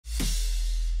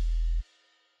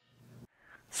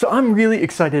So I'm really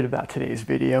excited about today's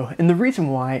video, and the reason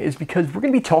why is because we're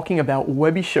going to be talking about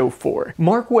Webbie Show 4,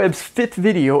 Mark Webb's 5th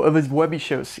video of his Webbie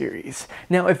Show series.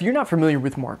 Now, if you're not familiar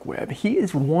with Mark Webb, he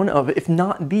is one of, if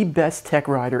not the best tech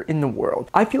rider in the world.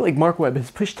 I feel like Mark Webb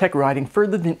has pushed tech riding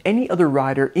further than any other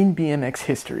rider in BMX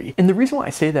history. And the reason why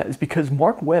I say that is because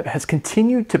Mark Webb has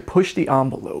continued to push the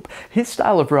envelope. His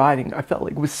style of riding, I felt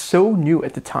like, was so new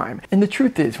at the time. And the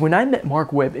truth is, when I met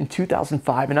Mark Webb in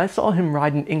 2005 and I saw him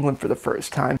ride in England for the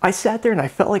first time, I sat there and I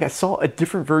felt like I saw a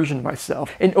different version of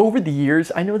myself. And over the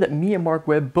years, I know that me and Mark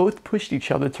Webb both pushed each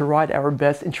other to ride our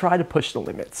best and try to push the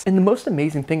limits. And the most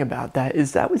amazing thing about that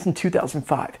is that was in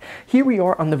 2005. Here we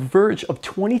are on the verge of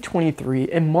 2023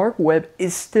 and Mark Webb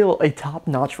is still a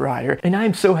top-notch rider. And I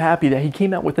am so happy that he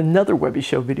came out with another Webbie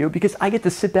Show video because I get to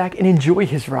sit back and enjoy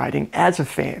his riding as a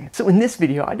fan. So in this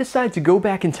video, I decided to go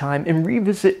back in time and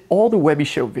revisit all the Webbie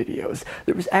Show videos.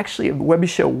 There was actually a Webbie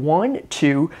Show 1,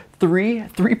 2, 3,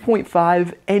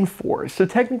 3.5, and 4. So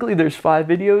technically there's 5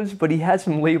 videos, but he has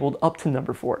them labeled up to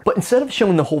number 4. But instead of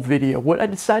showing the whole video, what I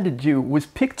decided to do was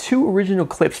pick 2 original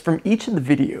clips from each of the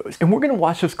videos. And we're going to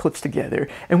watch those clips together,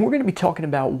 and we're going to be talking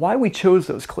about why we chose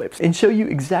those clips, and show you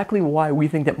exactly why we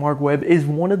think that Mark Webb is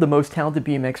one of the most talented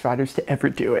BMX riders to ever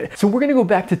do it. So we're going to go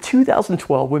back to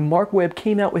 2012 when Mark Webb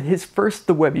came out with his first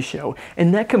The Webbie Show,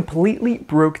 and that completely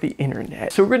broke the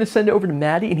internet. So we're going to send it over to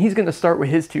Maddie, and he's going to start with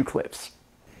his 2 clips.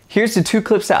 Here's the 2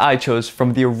 clips that I chose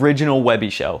from the original Webbie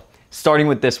Show, starting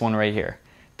with this one right here.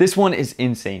 This one is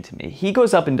insane to me. He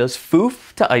goes up and does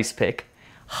foof to ice pick,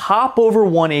 hop over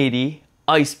 180,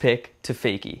 ice pick to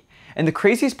fakie. And the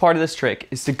craziest part of this trick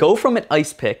is to go from an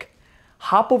ice pick,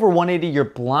 hop over 180 your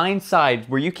blind side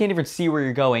where you can't even see where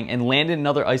you're going, and land in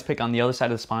another ice pick on the other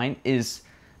side of the spine is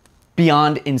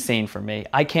beyond insane for me.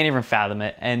 I can't even fathom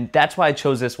it, and that's why I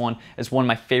chose this one as one of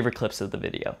my favorite clips of the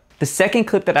video. The second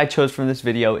clip that I chose from this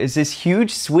video is this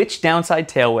huge switch downside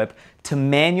tail whip to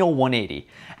manual 180.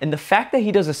 And the fact that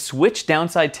he does a switch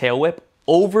downside tail whip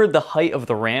over the height of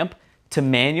the ramp to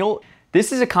manual,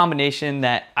 this is a combination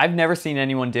that I've never seen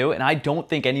anyone do, and I don't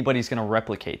think anybody's gonna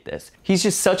replicate this. He's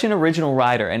just such an original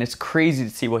rider, and it's crazy to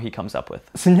see what he comes up with.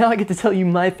 So now I get to tell you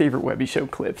my favorite Webbie Show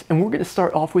clips, and we're gonna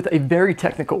start off with a very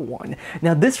technical one.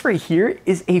 Now this right here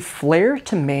is a flare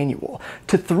to manual,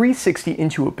 to 360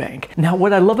 into a bank. Now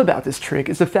what I love about this trick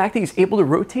is the fact that he's able to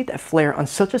rotate that flare on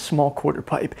such a small quarter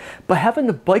pipe, but having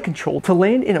the bike control to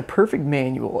land in a perfect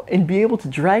manual and be able to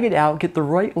drag it out, get the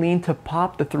right lean to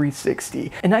pop the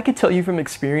 360. And I can tell you from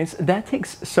experience, that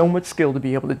takes so much skill to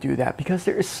be able to do that because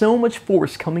there is so much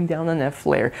force coming down on that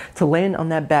flare to land on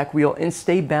that back wheel and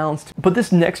stay balanced. But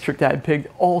this next trick that I picked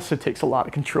also takes a lot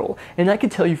of control, and I can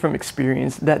tell you from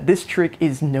experience that this trick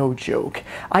is no joke.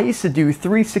 I used to do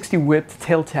 360 whip to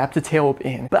tail tap to tail up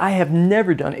in, but I have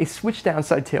never done a switch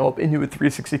downside tail up into a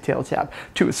 360 tail tap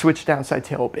to a switch downside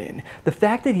tail up in. The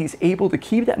fact that he's able to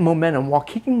keep that momentum while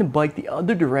kicking the bike the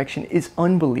other direction is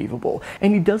unbelievable,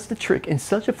 and he does the trick in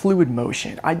such a fluid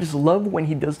motion. I just love when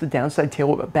he does the downside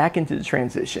tail whip back into the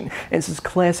transition, and this is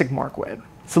classic Mark Webb.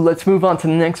 So let's move on to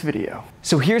the next video.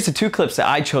 So here's the 2 clips that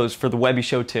I chose for the Webbie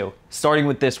Show 2, starting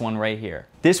with this one right here.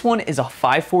 This one is a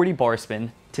 540 bar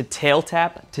spin to tail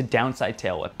tap to downside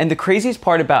tail whip. And the craziest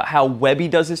part about how Webbie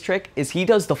does this trick is he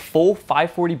does the full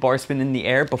 540 bar spin in the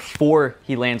air before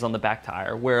he lands on the back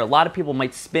tire, where a lot of people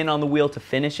might spin on the wheel to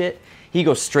finish it. He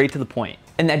goes straight to the point.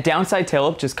 And that downside tail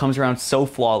whip just comes around so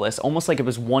flawless, almost like it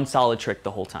was one solid trick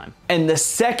the whole time. And the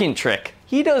second trick,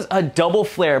 he does a double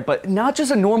flare, but not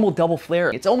just a normal double flare.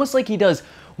 It's almost like he does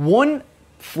one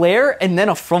flare and then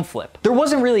a front flip. There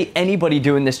wasn't really anybody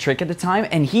doing this trick at the time,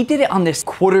 and he did it on this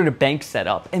quarter to bank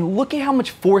setup. And look at how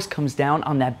much force comes down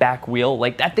on that back wheel.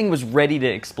 Like, that thing was ready to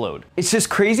explode. It's just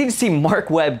crazy to see Mark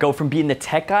Webb go from being the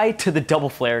tech guy to the double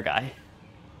flare guy.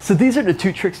 So these are the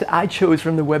 2 tricks that I chose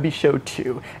from the Webbie Show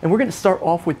 2, and we're going to start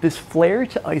off with this flare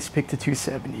to ice pick to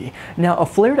 270. Now a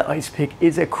flare to ice pick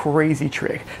is a crazy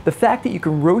trick. The fact that you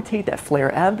can rotate that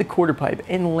flare out of the quarter pipe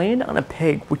and land on a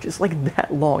peg which is like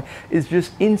that long is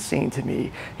just insane to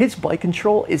me. His bike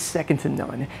control is second to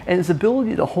none, and his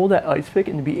ability to hold that ice pick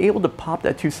and to be able to pop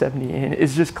that 270 in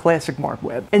is just classic Mark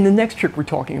Webb. And the next trick we're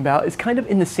talking about is kind of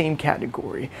in the same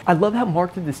category. I love how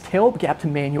Mark did this tail up gap to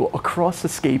manual across the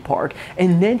skate park,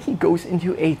 and then he goes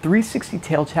into a 360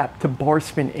 tail tap to bar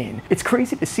spin in. It's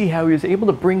crazy to see how he was able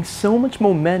to bring so much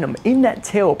momentum in that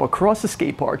tail up across the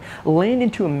skate park, land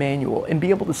into a manual, and be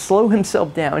able to slow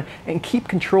himself down and keep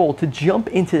control to jump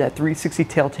into that 360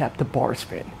 tail tap to bar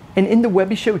spin. And in the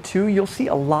Webbie Show 2, you'll see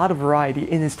a lot of variety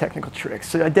in his technical tricks,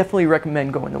 so I definitely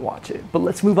recommend going to watch it. But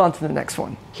let's move on to the next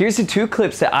one. Here's the 2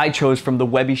 clips that I chose from the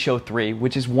Webbie Show 3,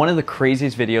 which is one of the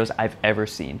craziest videos I've ever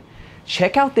seen.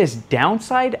 Check out this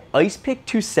downside ice pick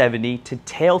 270 to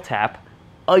tail tap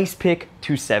ice pick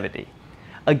 270.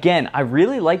 Again, I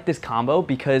really like this combo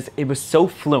because it was so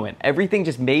fluent. Everything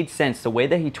just made sense. The way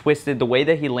that he twisted, the way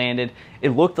that he landed, it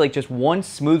looked like just one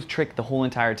smooth trick the whole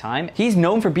entire time. He's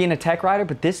known for being a tech rider,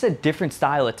 but this is a different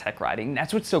style of tech riding.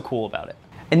 That's what's so cool about it.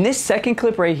 And this second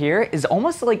clip right here is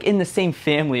almost like in the same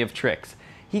family of tricks.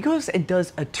 He goes and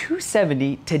does a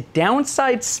 270 to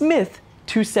downside Smith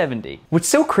 270. What's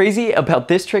so crazy about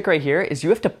this trick right here is you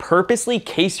have to purposely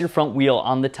case your front wheel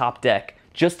on the top deck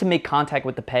just to make contact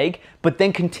with the peg, but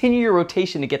then continue your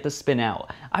rotation to get the spin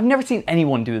out. I've never seen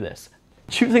anyone do this.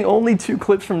 Choosing only 2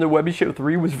 clips from the Webbie Show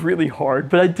 3 was really hard,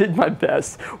 but I did my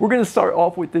best. We're going to start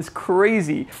off with this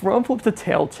crazy front flip to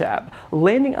tail tap,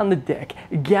 landing on the deck,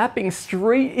 gapping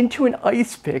straight into an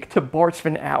ice pick to bar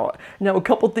spin out. Now, a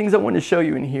couple things I want to show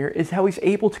you in here is how he's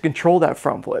able to control that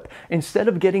front flip. Instead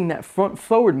of getting that front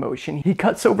forward motion, he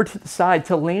cuts over to the side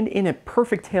to land in a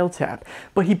perfect tail tap,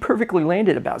 but he perfectly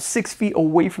landed about 6 feet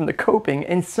away from the coping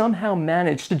and somehow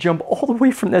managed to jump all the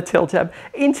way from that tail tap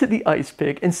into the ice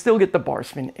pick and still get the bar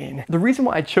spin in. The reason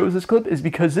why I chose this clip is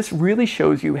because this really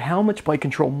shows you how much bike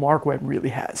control Mark Webb really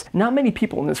has. Not many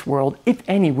people in this world, if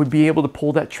any, would be able to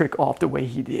pull that trick off the way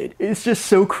he did. It's just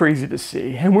so crazy to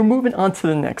see. And we're moving on to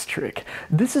the next trick.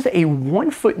 This is a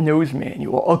 1-foot nose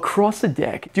manual across the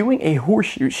deck doing a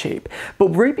horseshoe shape. But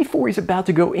right before he's about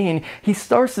to go in, he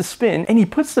starts to spin and he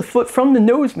puts the foot from the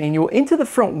nose manual into the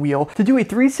front wheel to do a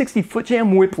 360 foot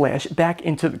jam whiplash back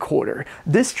into the quarter.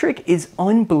 This trick is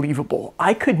unbelievable.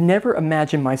 I could never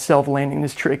imagine myself landing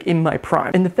this trick in my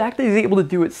prime, and the fact that he's able to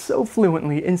do it so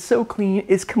fluently and so clean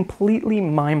is completely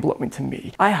mind-blowing to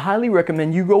me. I highly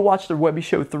recommend you go watch the Webbie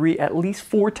Show 3 at least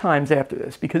 4 times after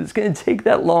this, because it's going to take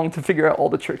that long to figure out all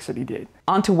the tricks that he did.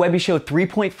 On to Webbie Show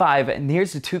 3.5, and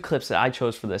here's the 2 clips that I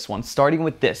chose for this one, starting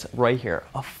with this right here,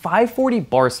 a 540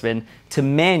 bar spin to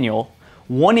manual,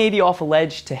 180 off a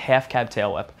ledge to half cab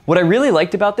tail whip. What I really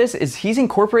liked about this is he's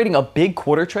incorporating a big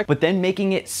quarter trick, but then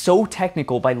making it so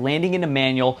technical by landing in a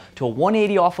manual to a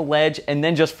 180 off a ledge, and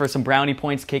then just for some brownie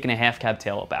points, kicking a half cab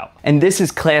tail whip out. And this is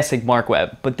classic Mark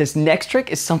Webb, but this next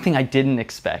trick is something I didn't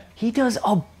expect. He does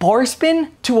a bar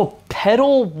spin to a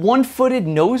pedal 1-footed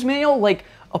nose manual. Like,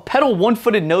 a pedal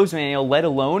 1-footed nose manual, let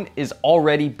alone, is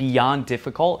already beyond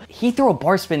difficult. He threw a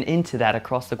bar spin into that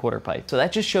across the quarter pipe. So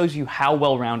that just shows you how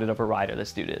well-rounded of a rider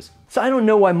this dude is. So I don't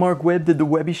know why Mark Webb did the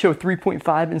Webbie Show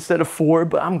 3.5 instead of 4,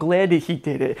 but I'm glad that he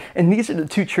did it. And these are the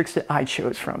 2 tricks that I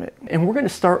chose from it. And we're going to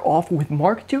start off with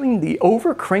Mark doing the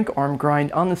over crank arm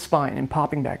grind on the spine and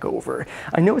popping back over.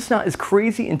 I know it's not as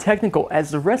crazy and technical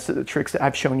as the rest of the tricks that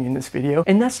I've shown you in this video,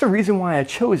 and that's the reason why I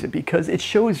chose it, because it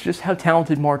shows just how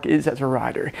talented Mark is as a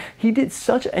rider. He did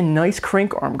such a nice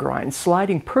crank arm grind,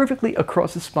 sliding perfectly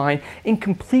across the spine in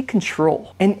complete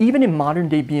control. And even in modern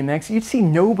day BMX, you'd see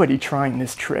nobody trying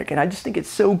this trick, and I just think it's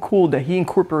so cool that he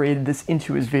incorporated this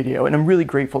into his video, and I'm really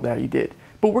grateful that he did.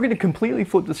 But we're going to completely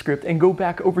flip the script and go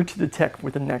back over to the tech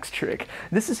with the next trick.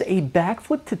 This is a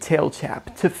backflip to tail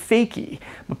tap to fakie,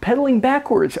 but pedaling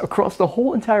backwards across the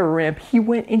whole entire ramp, he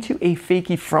went into a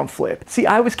fakie front flip. See,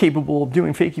 I was capable of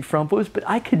doing fakie front flips, but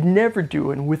I could never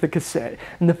do it with a cassette.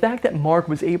 And the fact that Mark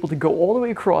was able to go all the way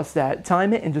across that,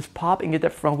 time it, and just pop and get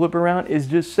that front flip around is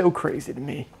just so crazy to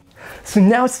me. So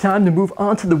now it's time to move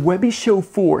on to the Webbie Show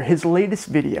 4, his latest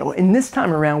video, and this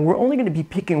time around we're only going to be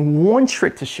picking 1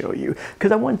 trick to show you,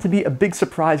 because I want it to be a big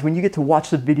surprise when you get to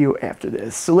watch the video after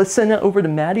this. So let's send that over to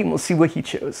Maddie and we'll see what he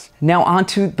chose. Now on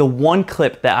to the 1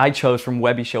 clip that I chose from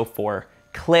Webbie Show 4.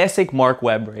 Classic Mark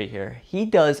Webb right here. He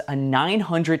does a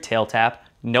 900 tail tap,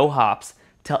 no hops,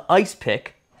 to ice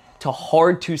pick, to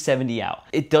hard 270 out.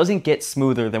 It doesn't get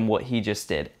smoother than what he just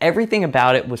did. Everything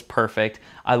about it was perfect.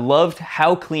 I loved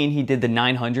how clean he did the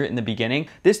 900 in the beginning.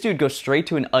 This dude goes straight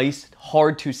to an ice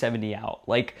hard 270 out.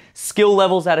 Like, skill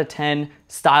levels out of 10,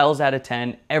 styles out of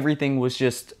 10, everything was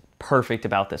just perfect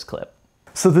about this clip.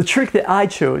 So the trick that I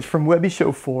chose from Webbie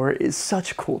Show 4 is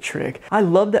such a cool trick. I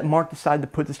love that Mark decided to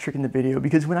put this trick in the video,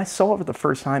 because when I saw it for the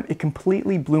first time, it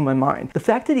completely blew my mind. The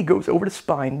fact that he goes over the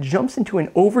spine, jumps into an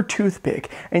over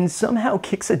toothpick, and somehow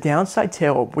kicks a downside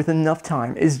tail up with enough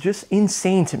time is just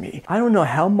insane to me. I don't know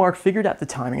how Mark figured out the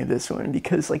timing of this one,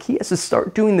 because like, he has to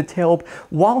start doing the tail up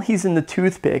while he's in the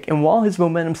toothpick and while his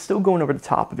momentum's still going over the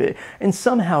top of it, and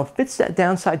somehow fits that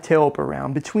downside tail up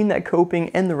around between that coping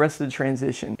and the rest of the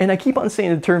transition. And I keep on saying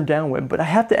the term down whip, but I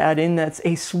have to add in that's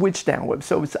a switch down whip,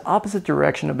 so it's the opposite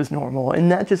direction of his normal,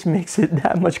 and that just makes it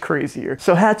that much crazier.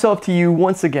 So hats off to you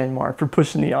once again, Mark, for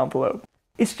pushing the envelope.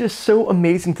 It's just so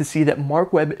amazing to see that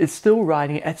Mark Webb is still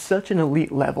riding at such an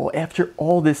elite level after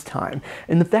all this time.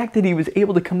 And the fact that he was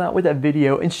able to come out with that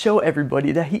video and show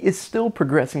everybody that he is still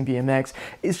progressing BMX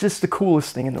is just the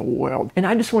coolest thing in the world. And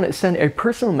I just want to send a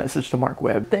personal message to Mark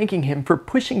Webb, thanking him for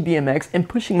pushing BMX and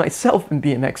pushing myself in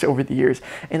BMX over the years.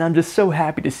 And I'm just so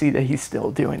happy to see that he's still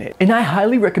doing it. And I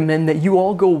highly recommend that you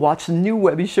all go watch the new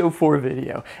Webbie Show 4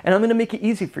 video. And I'm going to make it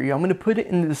easy for you. I'm going to put it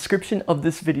in the description of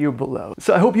this video below.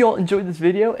 So I hope you all enjoyed this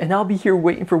video, and I'll be here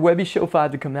waiting for Webbie Show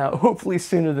 5 to come out, hopefully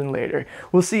sooner than later.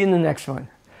 We'll see you in the next one.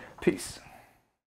 Peace.